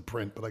gelatin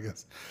print, but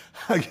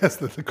I guess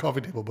that the coffee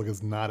table book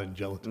is not in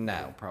gelatin.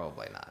 No,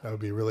 probably not. That would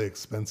be really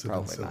expensive.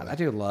 and Probably not. silly. I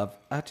do love.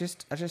 I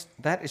just.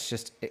 That is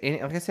just.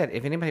 Like I said,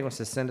 if anybody wants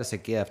to send us a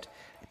gift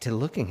to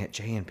looking at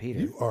Jay and Peter,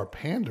 You are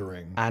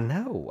pandering. I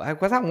know. I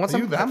want Are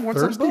some. you that I want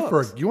some thirsty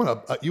books. for? You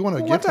want to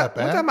One gift that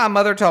time bad? my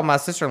mother told my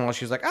sister-in-law,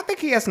 she was like, "I think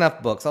he has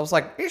enough books." I was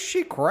like, "Is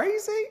she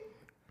crazy?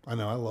 I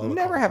know. I love. You a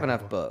never coffee have table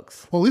enough book.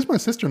 books." Well, at least my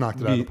sister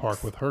knocked it out of the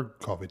park with her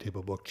coffee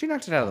table book. She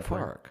knocked it out of the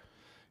park.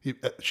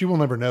 She will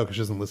never know because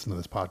she doesn't listen to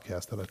this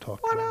podcast that I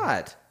talk Why to.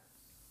 not?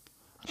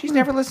 She's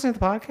never listened to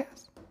the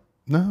podcast?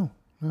 No.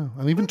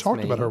 I even talked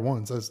about mean. her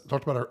once. I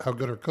talked about how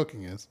good her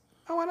cooking is.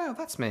 Oh, I know.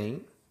 That's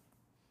mean.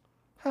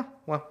 Huh.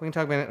 Well, we can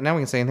talk about it. Now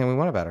we can say anything we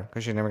want about her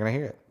because she's never going to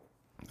hear it.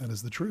 That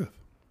is the truth.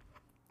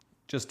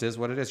 Just is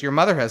what it is. Your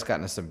mother has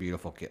gotten us some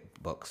beautiful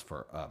books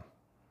for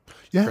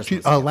Yeah,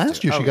 Christmas last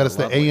gifts, year too. she Oh, got us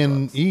the lovely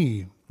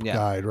A&E Yeah.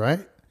 guide,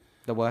 right?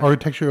 the what?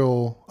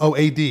 Architectural. Oh,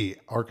 AD.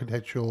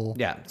 Architectural.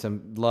 Yeah,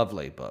 some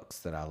lovely books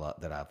that I love.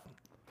 That I've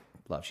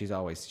loved. She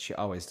always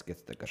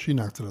gets the good. She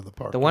knocked it out of the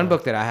park. The one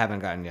book that I haven't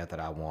gotten yet that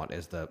I want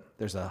is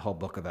there's a whole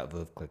book about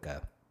Veuve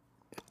Clicquot.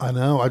 I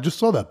know. I just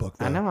saw that book.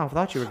 Though. I know. I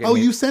thought you were. Getting Oh,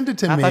 me, you sent it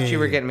to me. I thought you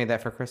were getting me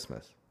that for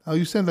Christmas, Oh,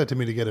 you sent that to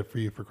me to get it for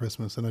you for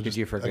Christmas, and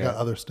you forget? I got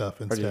other stuff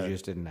or instead. did you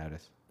just didn't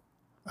notice?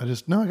 I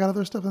got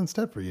other stuff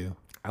instead for you.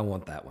 I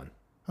want that one.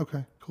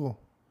 Okay, cool.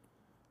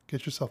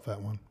 Get yourself that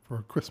one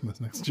for Christmas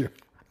next year.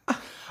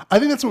 I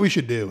think that's what we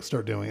should do.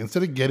 Start doing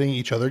instead of getting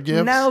each other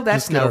gifts. No,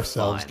 that's just get no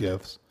ourselves fun.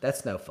 gifts.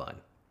 That's no fun.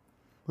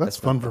 That's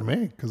fun for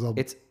me because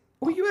It's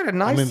well, you had a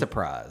nice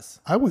surprise.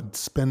 I would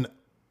spend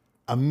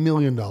 $1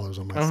 million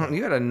on myself.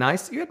 You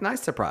had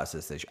nice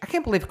surprises this year. I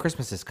can't believe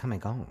Christmas is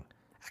coming on.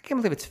 I can't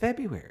believe it's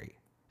February.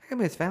 I can't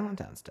believe it's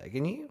Valentine's Day.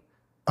 Can you?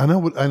 I know.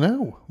 What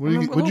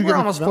did you get We're me for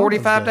almost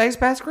Valentine's 45 Day? days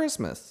past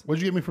Christmas. What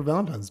did you get me for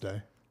Valentine's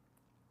Day?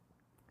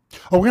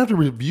 Oh, we have to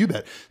review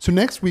that. So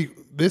next week,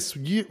 this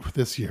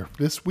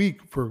week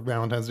for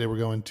Valentine's Day, we're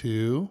going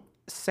to.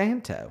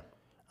 Santo.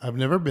 I've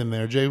never been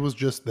there. Jay was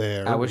just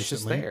there. I was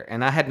just there,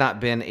 and I had not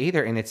been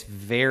either, and it's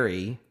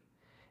very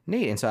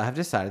neat. And so I have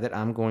decided that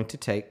I'm going to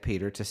take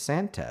Peter to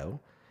Santo.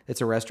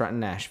 It's a restaurant in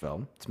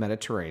Nashville. It's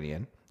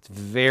Mediterranean. It's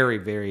very,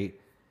 very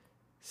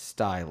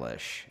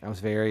stylish. I was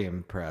very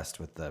impressed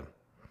with the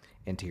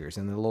interiors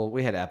and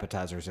we had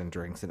appetizers and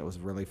drinks, and it was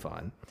really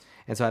fun.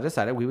 And so I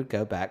decided we would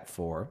go back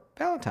for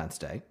Valentine's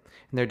Day,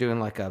 and they're doing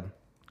like a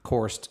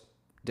coursed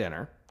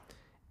dinner.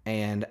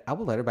 And I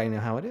will let everybody know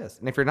how it is.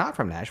 And if you're not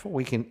from Nashville,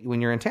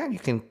 when you're in town, you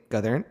can go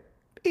there and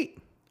eat.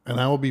 And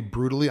I will be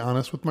brutally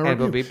honest with my And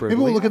review. we'll be Maybe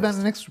brutally we'll look at that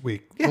honest. next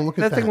week. Yeah, we'll look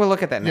I at think that. we'll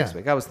look at that next Yeah.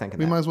 week. I was thinking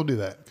We that. might as well do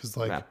that because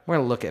No, we're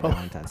going to look at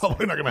Valentine's Day.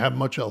 we're not going to have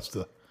much else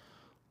to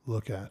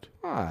look at.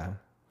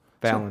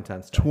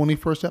 Valentine's Day.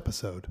 21st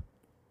episode.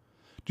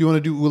 Do you want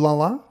to do Ooh La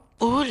La?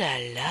 Ooh la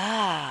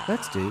la.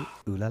 Let's do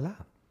Ooh La La.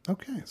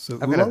 Okay, so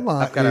I've Ooh got La a- La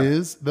I've got a-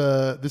 is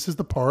this is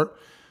the part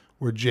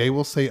where Jay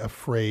will say a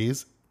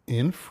phrase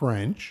in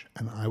French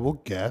and I will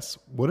guess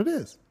what it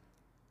is.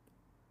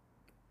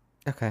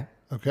 Okay.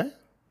 Okay?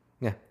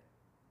 Yeah.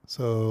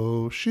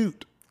 So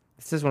shoot.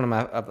 This is one of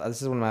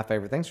my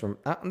favorite things from.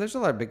 There's a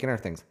lot of beginner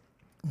things.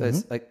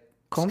 There's like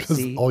comme 'cause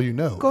si, all you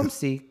know comme is-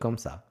 si, comme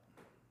ça.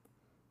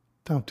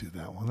 Don't do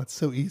that one. That's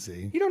so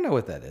easy. You don't know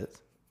what that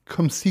is.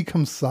 Comme ci,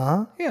 comme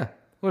ça. Yeah.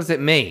 What does it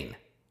mean?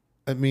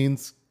 It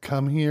means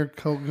come here,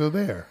 go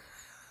there.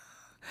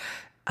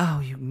 Oh,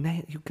 you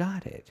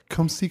got it.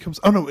 Come see, come.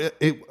 Oh no,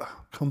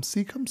 come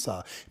see, come saw.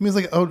 It means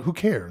like, oh, who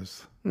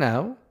cares?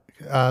 No.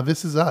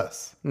 This is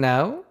us,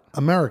 No.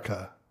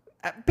 America.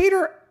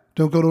 Peter,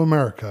 Don't go to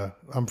America.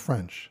 I'm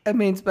French.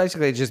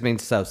 it just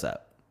means so-so.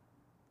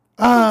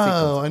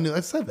 Oh, I knew.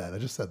 I said that. I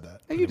just said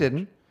that. No, you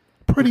didn't.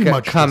 Pretty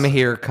much. Come just-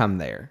 here, come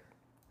there.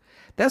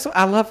 That's what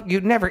I love. You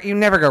never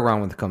go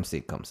wrong with comme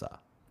si, comme ça.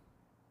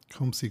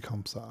 Come see,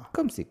 come saw.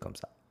 Comme si, comme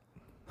ça.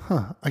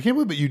 Huh. I can't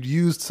believe that you'd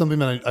used something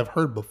that I've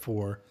heard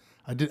before.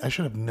 I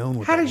should have known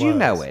what. How that did you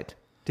know was. it?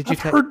 Did you I've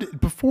heard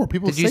it before.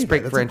 People Did you say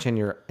speak that. French in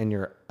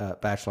your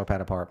bachelor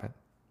pad apartment?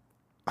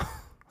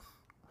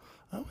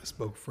 I always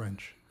spoke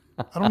French.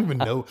 I don't even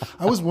know.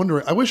 I was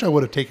wondering. I wish I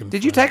would have taken.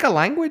 Did you take a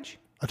language?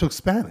 I took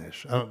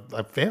Spanish.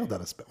 I failed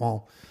out of Spanish.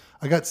 Well,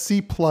 I got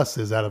C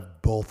pluses out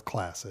of both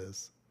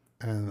classes,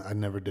 and I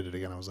never did it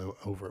again. I was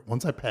over it.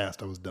 Once I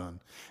passed, I was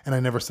done, and I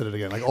never said it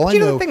again. Like all I You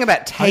know. know the thing about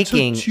I took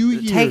taking 2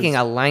 years. taking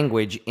a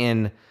language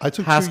in I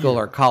took high 2 school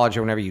or years. college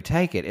or whenever you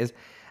take it is,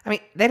 I mean,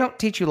 they don't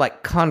teach you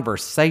like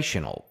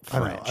conversational I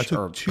know. I French took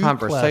or 2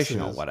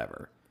 conversational classes.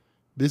 whatever.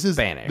 This is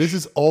Spanish. This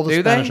is all the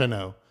Do Spanish they? I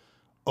know.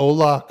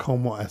 Hola,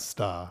 como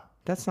está?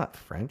 That's not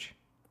French.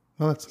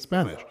 No, that's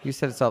Spanish. You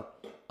said it's all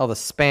the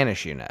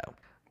Spanish you know.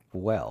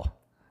 Well,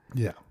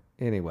 Yeah.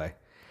 anyway,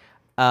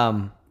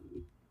 what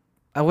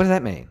does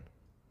that mean?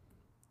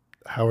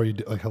 How are you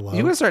doing? Like hello.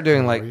 You gonna start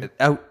doing How are you?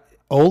 like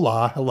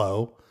Hola,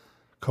 hello.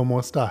 Como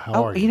está?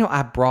 How are you? you know,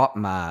 I brought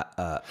my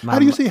How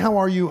do you say how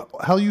are you?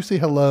 How do you say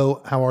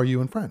hello? How are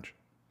you in French?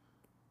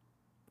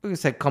 we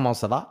say comment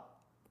ça va?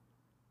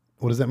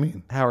 What does that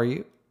mean? How are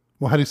you?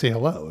 Well, how do you say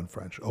hello in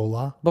French?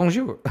 Hola.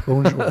 Bonjour.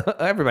 Bonjour.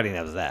 Everybody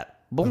knows that.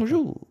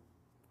 Bonjour.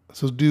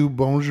 So do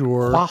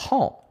bonjour.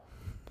 Croissant.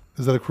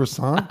 Is that a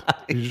croissant?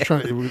 You're just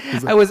trying to,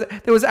 is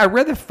that- I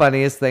read the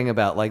funniest thing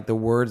about like the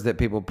words that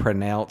people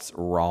pronounce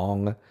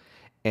wrong,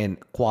 and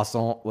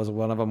croissant was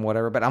one of them,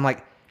 whatever. But I'm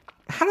like,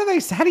 how do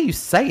you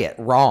say it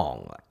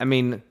wrong? I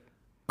mean,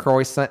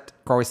 croissant.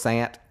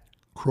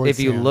 If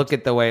you croissant. look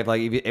at the way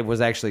like it was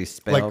actually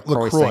spelled, like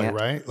LaCroix, croissant.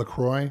 right?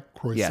 LaCroix,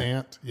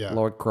 croissant. Yeah.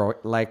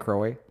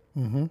 LaCroix.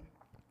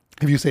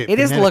 If you say it, It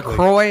is phonetically.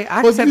 LaCroix.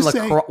 I Well, if said you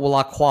say-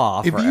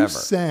 LaCroix If forever. you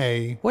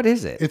say What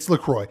is it? it's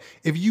LaCroix.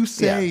 If you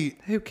say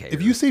who cares?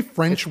 If you say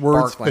French It's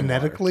words sparkling water.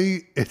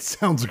 phonetically, it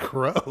sounds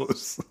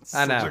gross. It's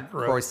I such know. a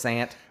gross-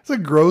 Croissant. It's a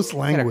gross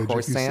language if you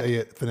croissant. say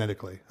it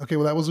phonetically. Okay,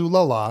 well that was ooh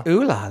la la.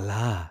 Ooh la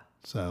la.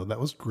 So that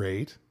was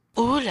great.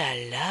 Ooh la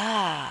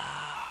la.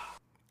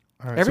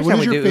 All right. Every so what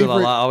time is we your do ooh la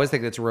favorite? la, I always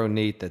think it's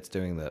Ronit that's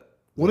doing the.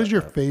 What is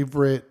your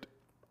favorite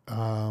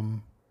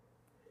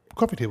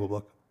coffee table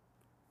book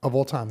of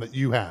all time that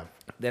you have?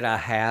 That I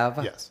have?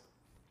 Yes.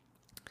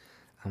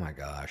 Oh my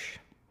gosh.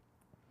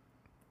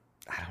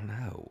 I don't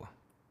know.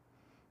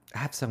 I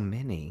have so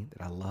many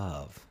that I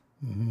love.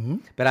 Mm-hmm.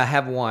 But I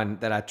have one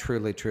that I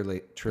truly.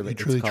 You truly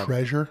it's called,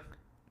 treasure.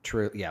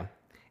 yeah.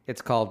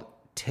 It's called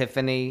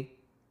Tiffany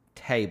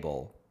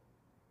Table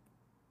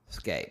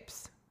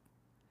Scapes.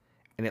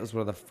 And it was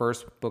one of the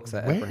first books I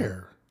ever had.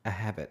 Where? I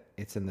have it.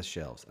 It's in the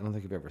shelves. I don't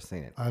think you've ever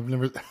seen it. I've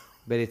never.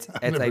 But it's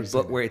never a seen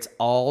book it. where it's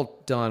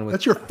all done with.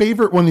 That's your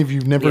favorite one. If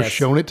you've never Yes.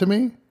 shown it to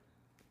me.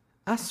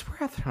 I swear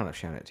I thought I've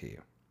shown it to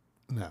you.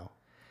 No.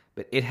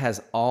 But it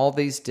has all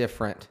these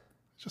different.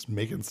 Just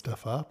making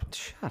stuff up.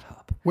 Shut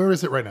up. Where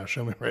is it right now?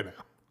 Show me right now.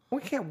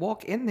 We can't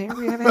walk in there.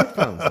 We have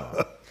headphones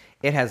on.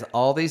 It has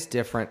all these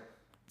different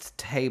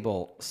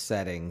table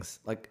settings,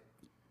 like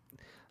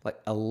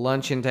a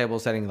luncheon table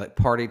setting, like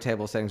party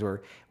table settings,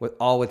 where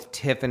with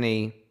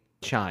Tiffany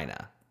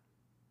china.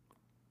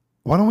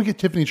 Why don't we get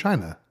Tiffany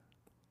China?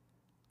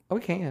 Oh,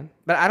 we can,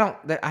 but I don't.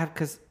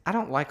 Because I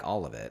don't like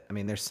all of it. I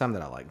mean, there's some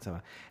that I like.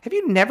 Some. Have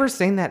you never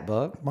seen that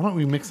book? Why don't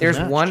we mix? and There's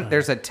match one. China?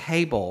 There's a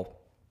table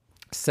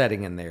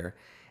setting in there,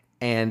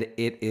 and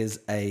it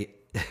is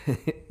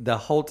the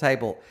whole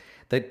table.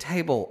 The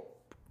table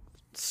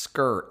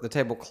skirt, the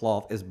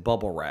tablecloth is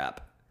bubble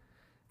wrap,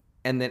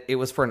 and then it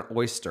was for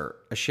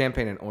a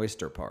champagne and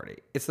oyster party.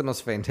 It's the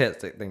most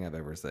fantastic thing I've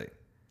ever seen.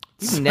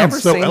 You've Sounds never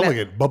so seen that?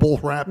 elegant. Bubble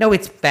wrap. No,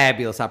 it's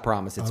fabulous. I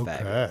promise, it's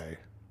fabulous. Okay.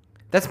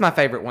 That's my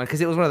favorite one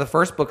because it was one of the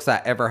first books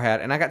I ever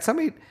had, and I got so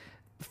many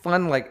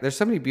fun. There's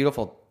so many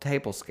beautiful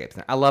tablescapes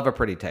there. I love a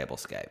pretty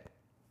tablescape.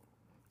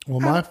 Well,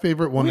 my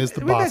favorite one is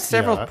the We've had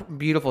several Basquiat.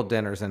 beautiful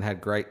dinners and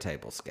had great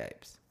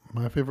tablescapes.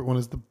 My favorite one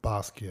is the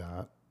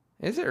Basquiat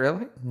Is it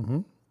really? Mm-hmm.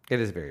 It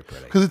is very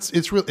pretty. because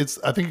it's real.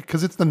 I think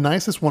because it's the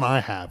nicest one I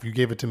have. You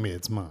gave it to me.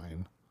 It's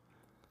mine.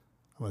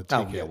 I'm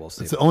gonna take it. We'll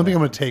see. It's the only thing I'm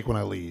gonna take when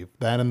I leave.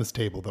 That and this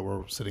table that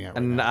we're sitting at.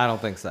 Right now. I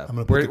don't think so. I'm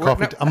gonna put the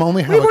coffee. I'm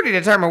only We've have. already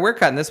determined we're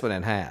cutting this one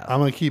in half. I'm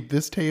gonna keep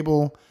this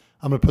table.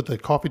 I'm gonna put the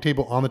coffee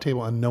table on the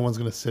table, and no one's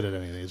gonna sit at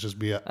anything. It's just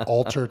be an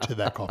altar to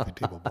that coffee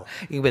table book.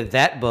 You can put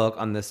that book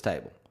on this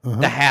table,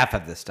 the half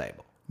of this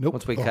table. Nope.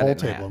 Once we the cut whole it in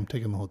table. half. I'm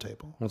taking the whole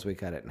table. Once we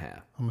cut it in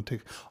half. I'm gonna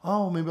take.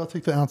 Oh, maybe I'll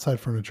take the outside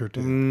furniture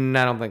too.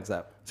 I don't think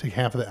so. Take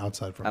half of the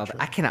outside furniture.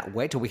 I cannot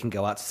wait till we can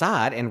go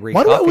outside and read.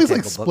 Why do I coffee always table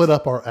like books. split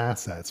up our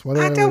assets? Why do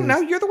I don't always- know.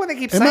 You're the one that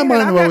keeps In my saying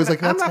mind, it. I'm always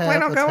like, I'm let's not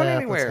planning half, on let's going half,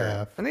 anywhere. let's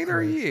half. And neither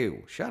are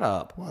you. Shut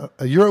up.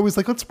 You're always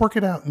like, let's work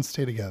it out and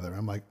stay together.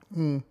 I'm like,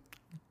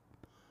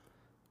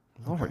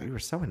 Lord, you were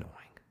so annoying.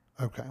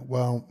 okay.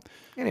 Well,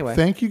 Anyway,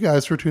 thank you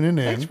guys for tuning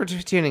in. thanks for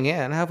tuning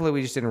in. Hopefully,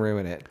 we just didn't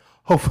ruin it.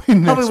 Hopefully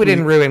next Hopefully, we week,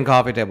 didn't ruin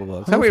coffee table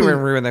books. Hopefully, we Hopefully-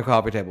 didn't ruin the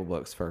coffee table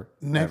books for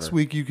next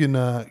week you can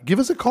give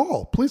us a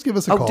call. Please give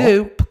us a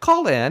call.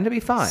 Call in to be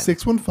fine.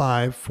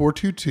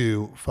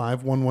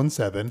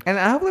 615-422-5117. And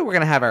hopefully, we're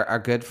gonna have our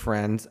good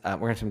friends. We're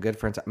gonna have some good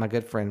friends. My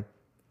good friend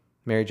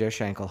Mary Jo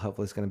Schenkel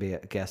hopefully is gonna be a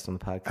guest on the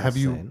podcast. Have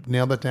you soon.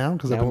 nailed that down?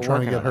 Because I've Yeah, been we're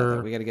trying to working get on that, her.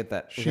 though. We got to get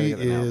that. we gotta She get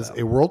that nailed, is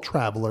though. a world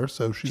traveler,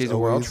 so she's a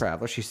world always,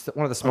 traveler. She's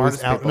one of the always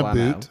smartest out in people a I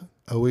know. boot.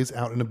 Always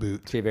out in a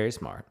boot. She's very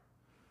smart.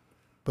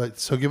 But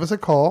so give us a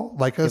call,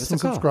 like us, us a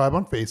and call. subscribe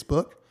on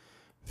Facebook.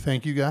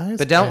 Thank you guys.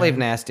 But don't leave And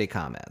nasty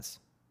comments.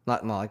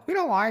 Not like, we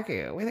don't like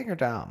you. We think you're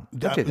dumb.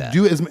 Don't do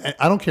that.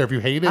 I don't care if you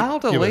hate it. I'll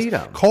give delete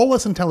us- 'em. Call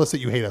us and tell us that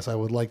you hate us. I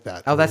would like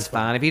that. Oh, that's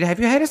fine. If you hate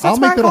us, that's I'll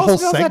make fine. that a Call whole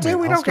us and tell us that segment. too.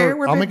 We don't care.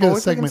 We're I'll big make it a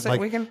boys. We can segment say-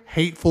 like we can,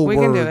 hateful we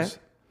words. can do it.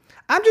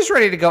 I'm just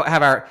ready to go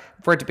have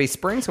for it to be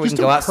spring so we Just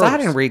can go don't outside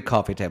curse. and read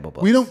coffee table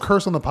books. We don't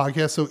curse on the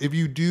podcast, so if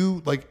you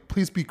do,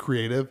 please be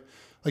creative.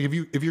 Like if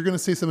you're going to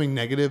say something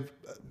negative,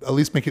 at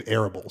least make it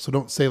airable. So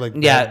don't say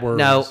bad words.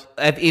 no.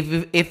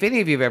 If any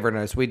of you have ever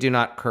noticed, we do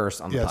not curse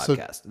on the Yeah, so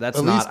podcast. That's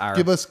at not least our.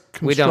 give us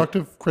we don't.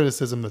 constructive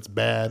criticism that's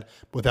bad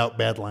without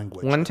bad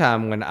language. One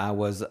time when I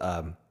was,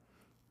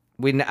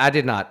 I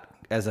did not,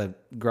 as a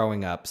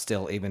growing up,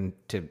 still even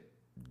to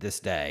this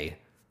day,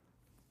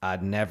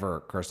 I'd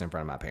never cursed in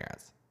front of my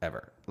parents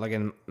ever.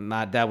 And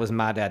my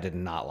dad did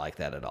not like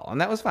that at all,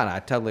 and that was fine. I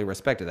totally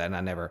respected that, and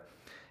I never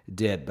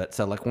did. But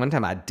so one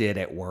time I did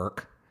at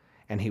work,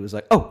 and he was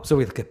like, "Oh, so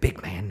we look a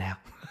big man now."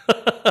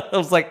 I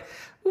was like,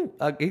 ooh,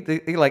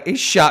 he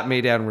shot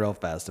me down real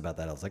fast about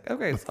that. I was like,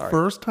 okay, sorry.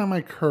 First time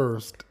I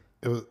cursed,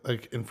 it was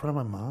in front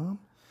of my mom.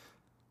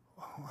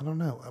 Oh, I don't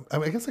know.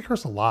 I guess I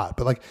cursed a lot,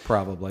 but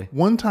Probably.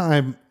 one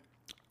time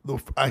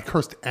I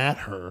cursed at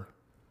her,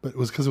 but it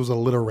was because it was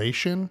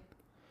alliteration.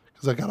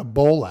 Because I got a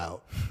bowl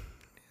out.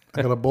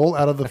 I got a bowl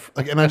out of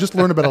and I just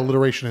learned about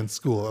alliteration in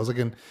school. I was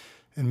in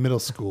middle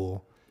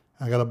school.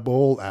 I got a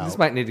bowl out. This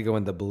might need to go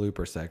in the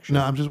blooper section.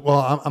 No,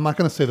 I'm not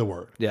going to say the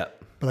word. Yeah.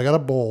 but I got a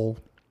bowl,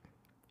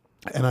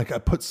 and I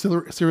put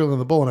cereal in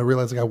the bowl, and I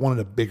realized like I wanted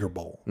a bigger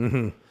bowl.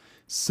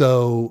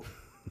 So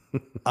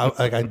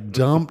I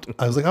dumped.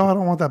 I was like, oh, I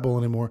don't want that bowl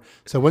anymore.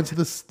 So I went to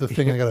the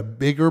thing, and I got a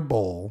bigger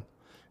bowl.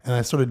 And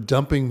I started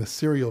dumping the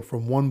cereal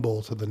from one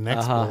bowl to the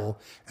next bowl,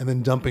 and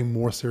then dumping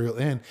more cereal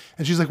in.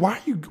 And she's like, "Why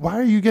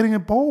are you getting a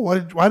bowl? Why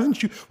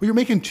didn't you? Well, you're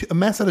making a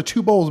mess out of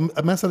two bowls. And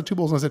I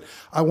said,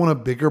 "I want a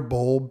bigger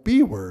bowl,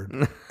 B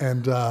word."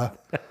 And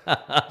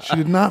she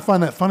did not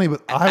find that funny,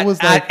 but I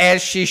was like,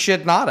 as she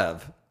should not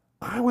have.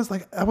 I was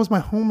like, that was my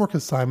homework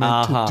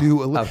assignment to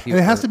do, and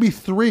it has to be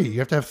 3. You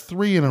have to have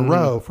 3 in a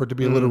row for it to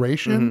be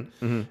alliteration.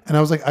 And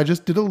I was like, I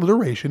just did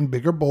alliteration,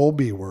 bigger bowl,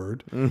 B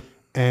word.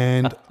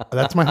 And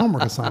that's my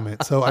homework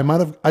assignment. So I might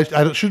have.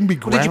 I shouldn't be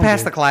grounded. Did you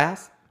pass the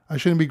class? I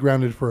shouldn't be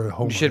grounded for a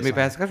homework. You shouldn't be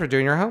passing the class for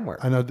doing your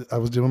homework. I know. I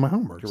was doing my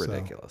homework. You're so.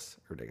 ridiculous.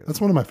 Ridiculous.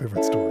 That's one of my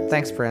favorite stories.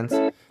 Thanks, friends.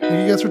 Thank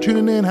you guys for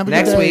tuning in. Have a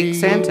Next good day. week,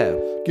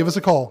 Santo. Give us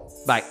a call.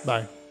 Bye.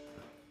 Bye.